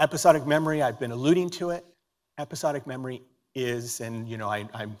 Episodic memory, I've been alluding to it. Episodic memory is, and you know,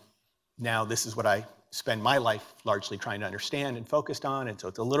 now this is what I spend my life largely trying to understand and focused on, and so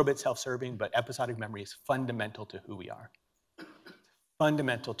it's a little bit self-serving, but episodic memory is fundamental to who we are.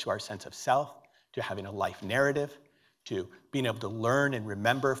 Fundamental to our sense of self, to having a life narrative, to being able to learn and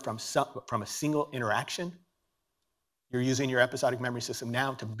remember from a single interaction. You're using your episodic memory system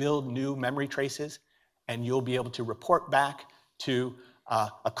now to build new memory traces, and you'll be able to report back to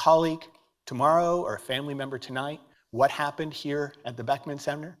a colleague tomorrow or a family member tonight what happened here at the Beckman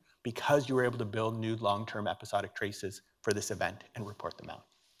Center because you were able to build new long-term episodic traces for this event and report them out.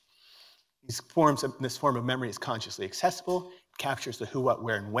 This form of memory is consciously accessible, it captures the who, what,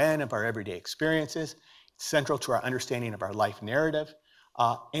 where, and when of our everyday experiences. It's central to our understanding of our life narrative,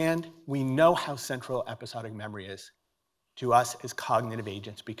 and we know how central episodic memory is to us as cognitive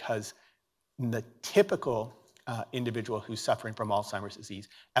agents because the typical individual who's suffering from Alzheimer's disease,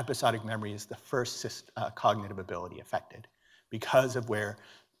 episodic memory is the first cognitive ability affected because of where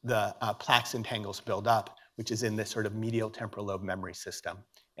the plaques and tangles build up, which is in this sort of medial temporal lobe memory system.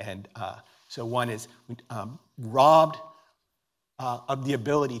 And so one is robbed of the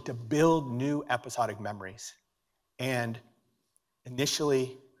ability to build new episodic memories. And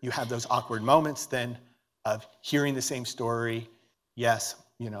initially, you have those awkward moments then of hearing the same story. Yes,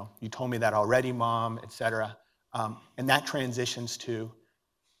 you know, you told me that already, Mom, etc. And that transitions to,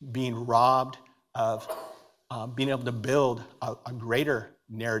 being robbed of being able to build a greater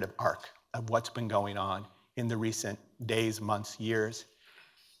narrative arc of what's been going on in the recent days, months, years.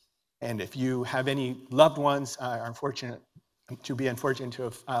 And if you have any loved ones are unfortunate to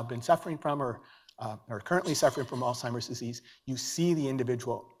have been suffering from or currently suffering from Alzheimer's disease, you see the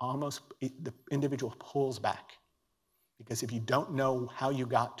individual pulls back. Because if you don't know how you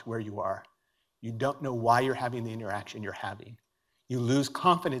got to where you are, you don't know why you're having the interaction you're having, you lose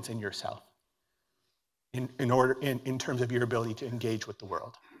confidence in yourself in terms of your ability to engage with the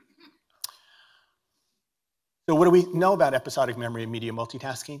world. So what do we know about episodic memory and media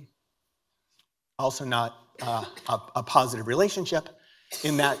multitasking? Also not a positive relationship.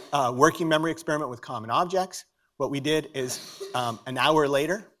 In that working memory experiment with common objects, what we did is an hour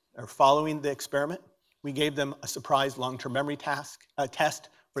later, or following the experiment, we gave them a surprise long-term memory test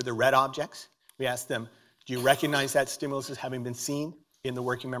for the red objects. We asked them, do you recognize that stimulus as having been seen in the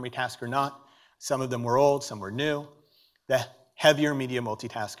working memory task or not? Some of them were old, some were new. The heavier media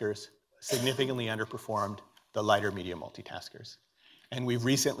multitaskers significantly underperformed the lighter media multitaskers. And we've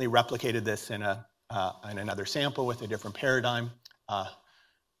recently replicated this in another sample with a different paradigm.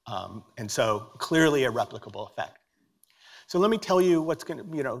 And so clearly a replicable effect. So let me tell you what's going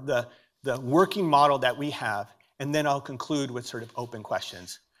to, the working model that we have, and then I'll conclude with sort of open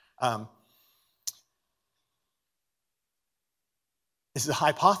questions. This is a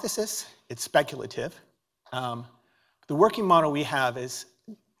hypothesis, it's speculative. The working model we have is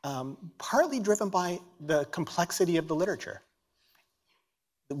partly driven by the complexity of the literature.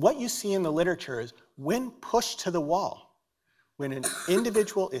 What you see in the literature is when pushed to the wall, when an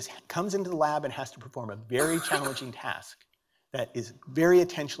individual comes into the lab and has to perform a very challenging task that is very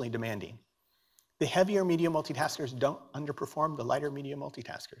attentionally demanding, the heavier media multitaskers don't underperform the lighter media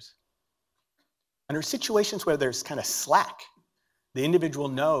multitaskers. Under situations where there's kind of slack, the individual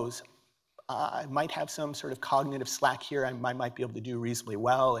knows, I might have some sort of cognitive slack here, I might be able to do reasonably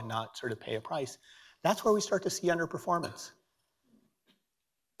well and not sort of pay a price. That's where we start to see underperformance.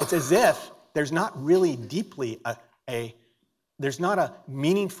 It's as if there's not really deeply there's not a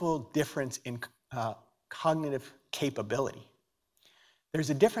meaningful difference in cognitive capability. There's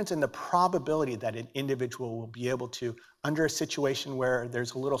a difference in the probability that an individual will be able to, under a situation where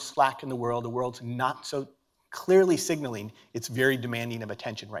there's a little slack in the world's not so clearly signaling it's very demanding of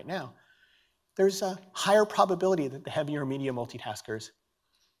attention right now, there's a higher probability that the heavier media multitaskers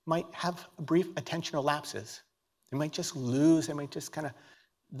might have brief attentional lapses. They might just lose, they might just kind of,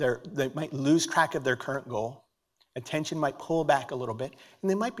 they might lose track of their current goal. Attention might pull back a little bit,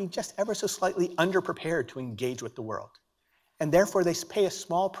 and they might be just ever so slightly underprepared to engage with the world. And therefore, they pay a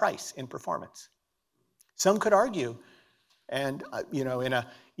small price in performance. Some could argue, and in a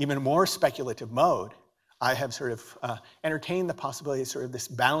even more speculative mode, I have sort of entertained the possibility of sort of this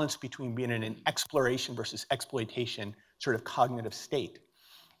balance between being in an exploration versus exploitation sort of cognitive state.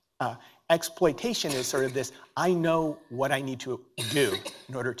 Exploitation is sort of this, I know what I need to do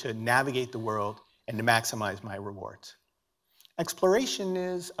in order to navigate the world and to maximize my rewards. Exploration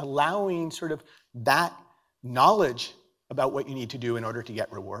is allowing sort of that knowledge about what you need to do in order to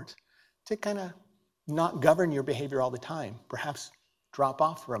get rewards to kind of not govern your behavior all the time, perhaps drop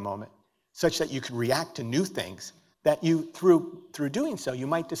off for a moment, such that you can react to new things that you, through doing so, you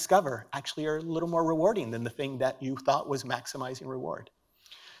might discover actually are a little more rewarding than the thing that you thought was maximizing reward.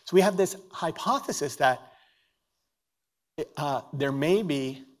 So we have this hypothesis that there may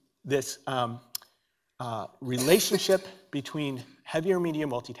be this relationship between heavier media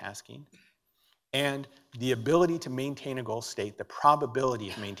multitasking and the ability to maintain a goal state, the probability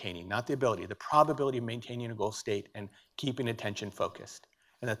of maintaining, not the ability, the probability of maintaining a goal state and keeping attention focused.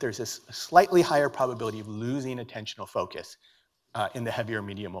 And that there's this slightly higher probability of losing attentional focus in the heavier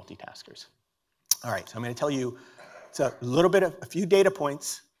media multitaskers. All right, so I'm going to tell you a little bit of a few data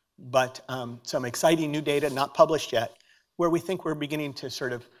points, but some exciting new data not published yet, where we think we're beginning to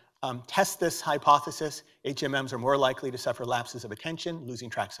sort of test this hypothesis. HMMs are more likely to suffer lapses of attention, losing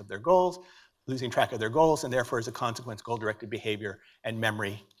track of their goals, and therefore, as a consequence, goal-directed behavior and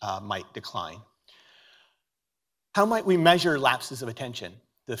memory might decline. How might we measure lapses of attention?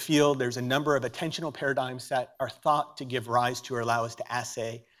 The field, there's a number of attentional paradigms that are thought to give rise to or allow us to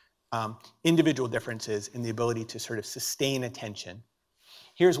assay individual differences in the ability to sort of sustain attention.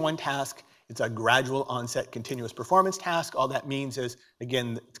 Here's one task. It's a gradual onset continuous performance task. All that means is,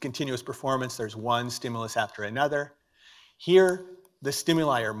 again, it's continuous performance. There's one stimulus after another. Here, the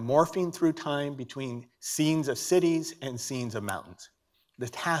stimuli are morphing through time between scenes of cities and scenes of mountains. The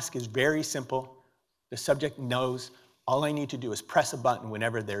task is very simple. The subject knows all I need to do is press a button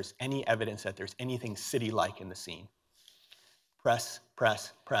whenever there's any evidence that there's anything city-like in the scene. press,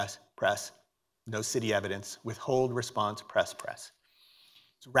 press, press, press. No city evidence. Withhold response, press, press.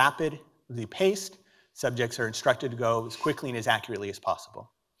 It's rapidly paced. Subjects are instructed to go as quickly and as accurately as possible.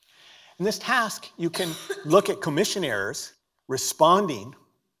 In this task, you can look at commission errors responding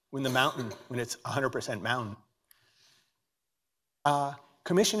when it's 100% mountain.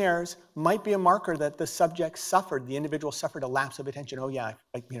 Commission errors might be a marker that the individual suffered a lapse of attention. Oh yeah,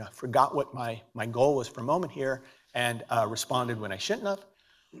 I forgot what my goal was for a moment here and responded when I shouldn't have.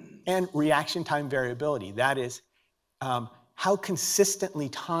 And reaction time variability, that is, how consistently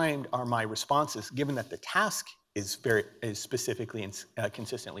timed are my responses, given that the task is specifically and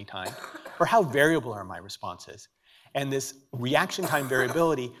consistently timed, or how variable are my responses? And this reaction time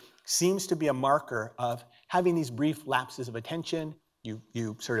variability seems to be a marker of having these brief lapses of attention.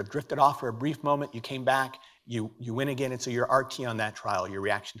 You sort of drifted off for a brief moment, you came back, you win again, and so your RT on that trial, your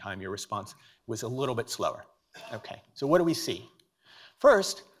reaction time, your response was a little bit slower. Okay, so what do we see?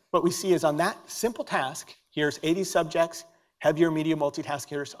 First, what we see is on that simple task, here's 80 subjects, heavier media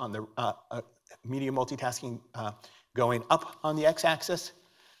multitaskers on the media multitasking going up on the x-axis.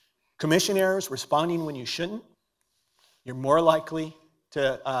 Commission errors, responding when you shouldn't. You're more likely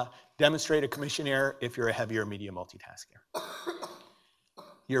to demonstrate a commission error if you're a heavier media multitasker.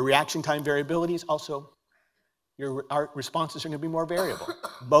 Your reaction time variability is also, your responses are going to be more variable.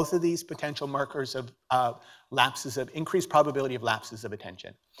 Both of these potential markers of increased probability of lapses of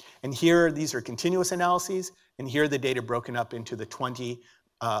attention. And here, these are continuous analyses, and here the data broken up into the 20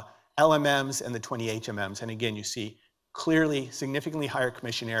 LMMs and the 20 HMMs. And again, you see clearly significantly higher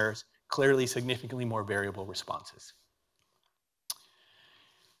commission errors, clearly significantly more variable responses.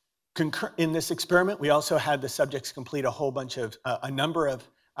 In this experiment, we also had the subjects complete a number of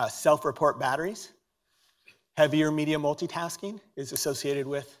self-report batteries. Heavier media multitasking is associated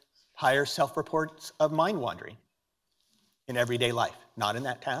with higher self-reports of mind wandering in everyday life. Not in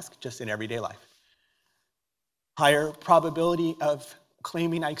that task, just in everyday life. Higher probability of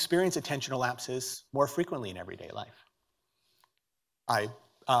claiming I experience attentional lapses more frequently in everyday life. I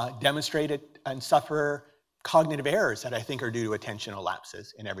demonstrated and suffer cognitive errors that I think are due to attentional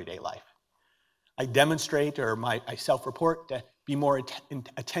lapses in everyday life. I demonstrate, or I self-report, to be more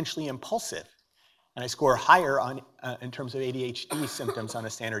attentionally impulsive, and I score higher in terms of ADHD symptoms on a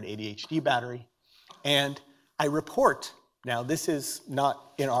standard ADHD battery. And I report, now this is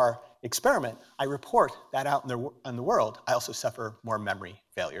not in our experiment, I report that out in the world, I also suffer more memory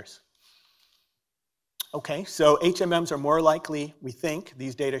failures. Okay, so HMMs are more likely, we think,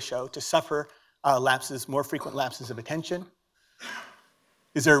 these data show, to suffer more frequent lapses of attention.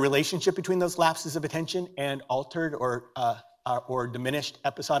 Is there a relationship between those lapses of attention and altered or diminished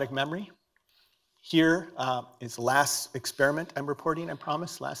episodic memory? Here is the last experiment I'm reporting, I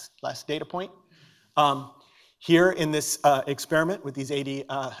promise, last data point. Here in this experiment with these 80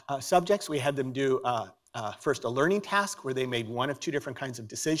 subjects, we had them do first a learning task where they made one of two different kinds of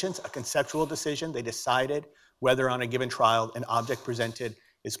decisions, a conceptual decision. They decided whether on a given trial an object presented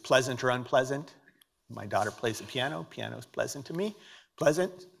is pleasant or unpleasant. My daughter plays the piano. Piano is pleasant to me.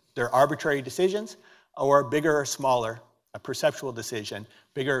 Pleasant. They're arbitrary decisions, or bigger or smaller, a perceptual decision,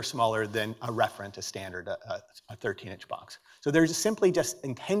 bigger or smaller than a referent, a standard, a 13-inch box. So they're simply just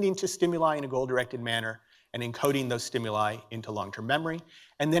intending to stimuli in a goal-directed manner and encoding those stimuli into long-term memory.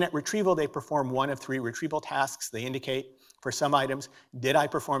 And then at retrieval, they perform one of three retrieval tasks. They indicate for some items, did I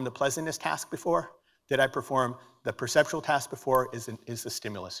perform the pleasantness task before? Did I perform the perceptual task before? Is the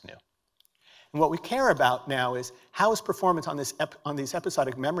stimulus new? And what we care about now is how is performance on these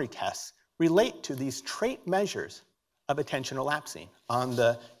episodic memory tests relate to these trait measures of attentional lapsing on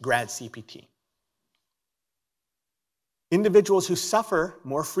the GRAD CPT. Individuals who suffer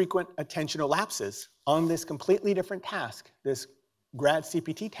more frequent attentional lapses on this completely different task, this GRAD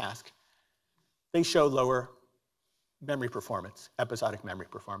CPT task, they show lower memory performance, episodic memory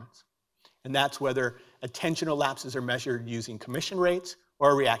performance. And that's whether attentional lapses are measured using commission rates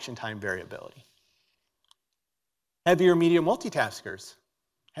or reaction time variability. Heavier media multitaskers.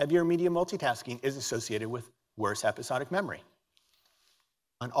 Heavier media multitasking is associated with worse episodic memory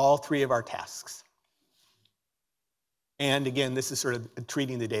on all three of our tasks. And again, this is sort of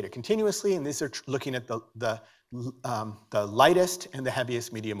treating the data continuously, and these are looking at the lightest and the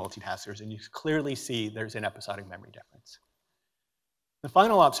heaviest media multitaskers, and you clearly see there's an episodic memory difference. The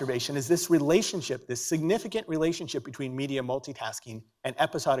final observation is this relationship, this significant relationship between media multitasking and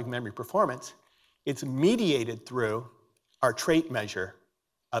episodic memory performance. It's mediated through our trait measure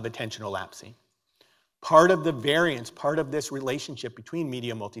of attentional lapsing. Part of the variance, part of this relationship between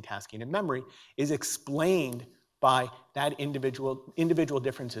media multitasking and memory is explained by that individual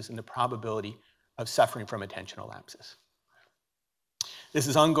differences in the probability of suffering from attentional lapses. This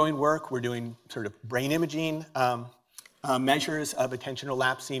is ongoing work. We're doing sort of brain imaging measures of attentional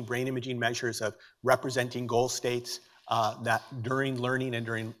lapsing, brain imaging measures of representing goal states that during learning and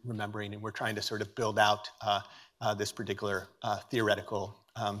during remembering, and we're trying to sort of build out this particular theoretical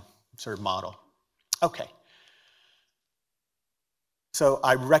sort of model. Okay. So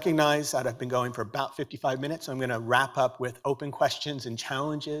I recognize that I've been going for about 55 minutes, so I'm going to wrap up with open questions and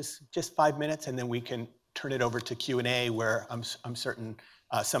challenges, just 5 minutes, and then we can turn it over to Q&A, where I'm certain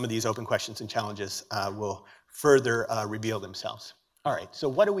some of these open questions and challenges will further reveal themselves. All right, so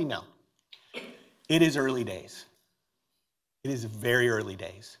what do we know? It is early days. It is very early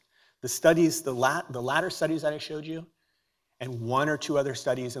days. The studies, the latter studies that I showed you, and 1 or 2 other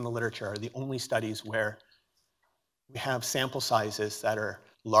studies in the literature are the only studies where we have sample sizes that are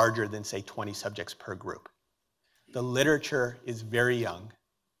larger than, say, 20 subjects per group. The literature is very young.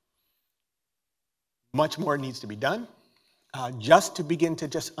 Much more needs to be done just to begin to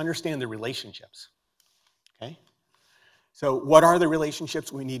just understand the relationships, okay? So what are the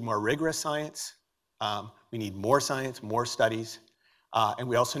relationships? We need more rigorous science. We need more science, more studies. And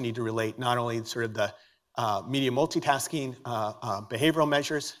we also need to relate not only sort of the media multitasking behavioral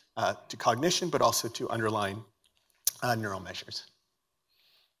measures to cognition, but also to underlying neural measures.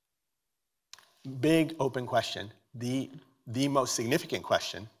 Big open question, the most significant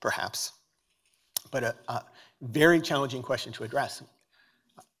question, perhaps, but a very challenging question to address.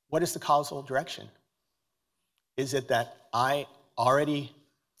 What is the causal direction? Is it that I already,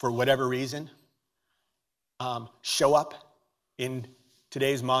 for whatever reason, show up in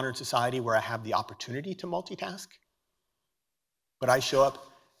today's modern society where I have the opportunity to multitask, but I show up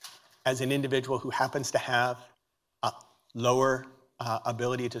as an individual who happens to have lower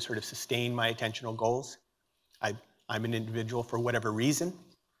ability to sort of sustain my attentional goals? I'm an individual for whatever reason.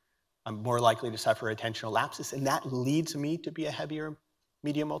 I'm more likely to suffer attentional lapses, and that leads me to be a heavier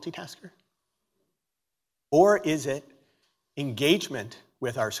media multitasker? Or is it engagement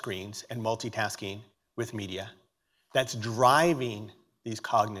with our screens and multitasking with media that's driving these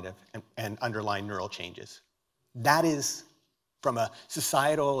cognitive and underlying neural changes? That is, from a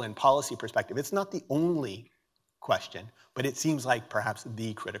societal and policy perspective, it's not the only question, but it seems like perhaps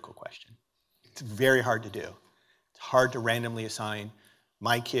the critical question. It's very hard to do. It's hard to randomly assign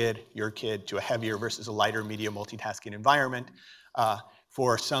my kid, your kid, to a heavier versus a lighter media multitasking environment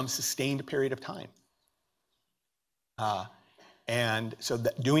for some sustained period of time. And so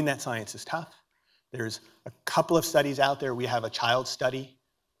doing that science is tough. There's a couple of studies out there. We have a child study,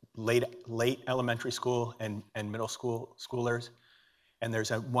 late elementary school and middle schoolers. And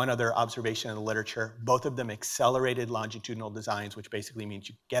there's one other observation in the literature. Both of them accelerated longitudinal designs, which basically means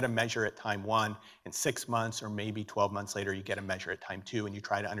you get a measure at time 1, and 6 months or maybe 12 months later, you get a measure at time 2, and you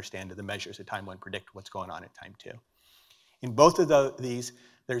try to understand, do the measures at time 1 predict what's going on at time 2? In both of these,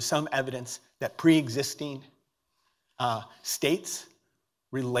 there's some evidence that pre-existing states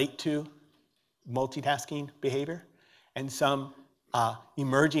relate to multitasking behavior, and some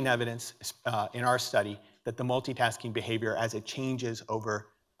emerging evidence in our study that the multitasking behavior, as it changes over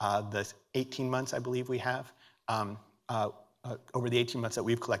the 18 months, I believe we have, over the 18 months that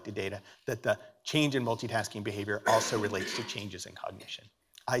we've collected data, that the change in multitasking behavior also relates to changes in cognition.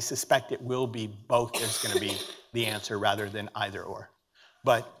 I suspect it will be both is going to be the answer rather than either or.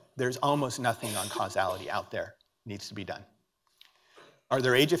 But there's almost nothing on causality out there. Needs to be done. Are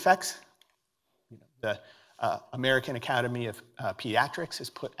there age effects? The American Academy of Pediatrics has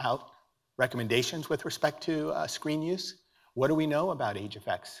put out recommendations with respect to screen use. What do we know about age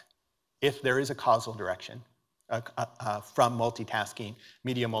effects? If there is a causal direction from multitasking,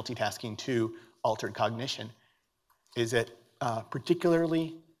 media multitasking to altered cognition, is it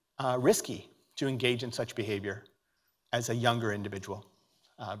particularly risky to engage in such behavior as a younger individual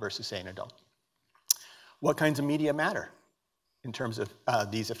versus, say, an adult? What kinds of media matter in terms of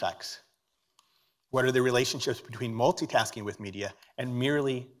these effects? What are the relationships between multitasking with media and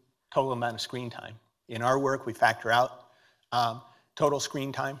merely total amount of screen time? In our work, we factor out total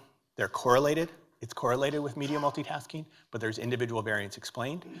screen time. They're correlated. It's correlated with media multitasking, but there's individual variance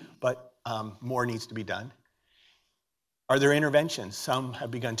explained, but more needs to be done. Are there interventions? Some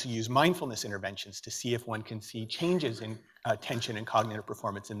have begun to use mindfulness interventions to see if one can see changes in attention and cognitive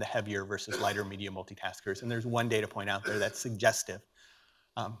performance in the heavier versus lighter media multitaskers. And there's one data point out there that's suggestive.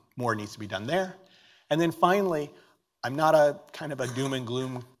 More needs to be done there. And then finally, I'm not a kind of a doom and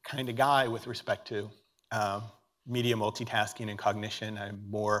gloom kind of guy with respect to media multitasking and cognition. I'm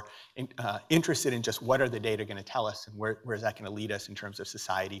more interested in just what are the data going to tell us and where is that going to lead us in terms of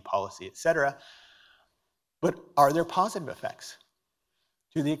society, policy, et cetera. But are there positive effects?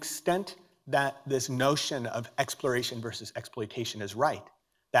 To the extent that this notion of exploration versus exploitation is right,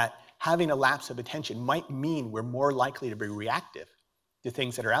 that having a lapse of attention might mean we're more likely to be reactive to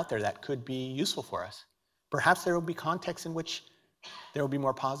things that are out there that could be useful for us. Perhaps there will be contexts in which there will be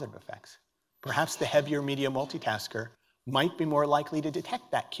more positive effects. Perhaps the heavier media multitasker might be more likely to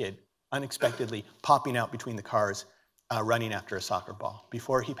detect that kid unexpectedly popping out between the cars, running after a soccer ball.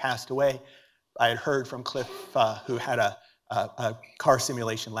 Before he passed away, I had heard from Cliff, who had a car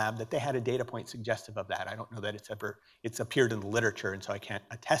simulation lab, that they had a data point suggestive of that. I don't know that it's appeared in the literature, and so I can't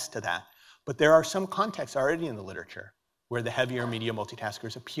attest to that. But there are some contexts already in the literature where the heavier media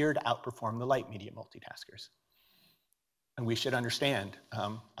multitaskers appear to outperform the light media multitaskers. And we should understand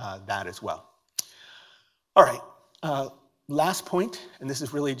that as well. All right, last point, and this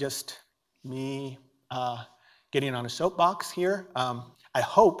is really just me getting on a soapbox here. I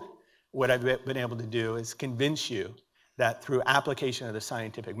hope what I've been able to do is convince you that through application of the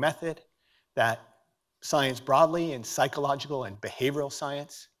scientific method, that science broadly and psychological and behavioral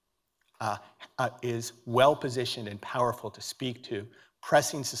science is well positioned and powerful to speak to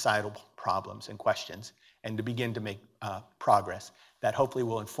pressing societal problems and questions and to begin to make progress that hopefully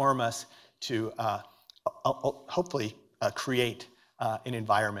will inform us to hopefully create an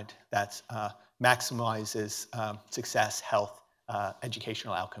environment that maximizes success, health,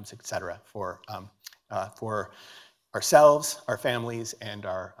 educational outcomes, et cetera, for ourselves, our families, and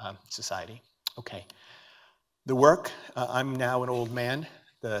our society. Okay. The work, I'm now an old man.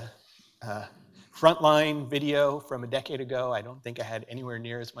 The frontline video from a decade ago, I don't think I had anywhere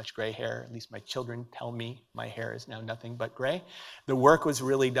near as much gray hair. At least my children tell me my hair is now nothing but gray. The work was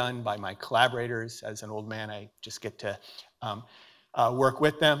really done by my collaborators. As an old man, I just get to work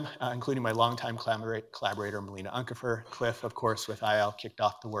with them, including my longtime collaborator, Melina Unkefer. Cliff, of course, with IL, kicked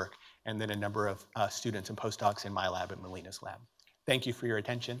off the work, and then a number of students and postdocs in my lab and Melina's lab. Thank you for your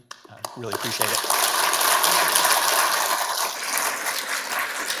attention. Really appreciate it.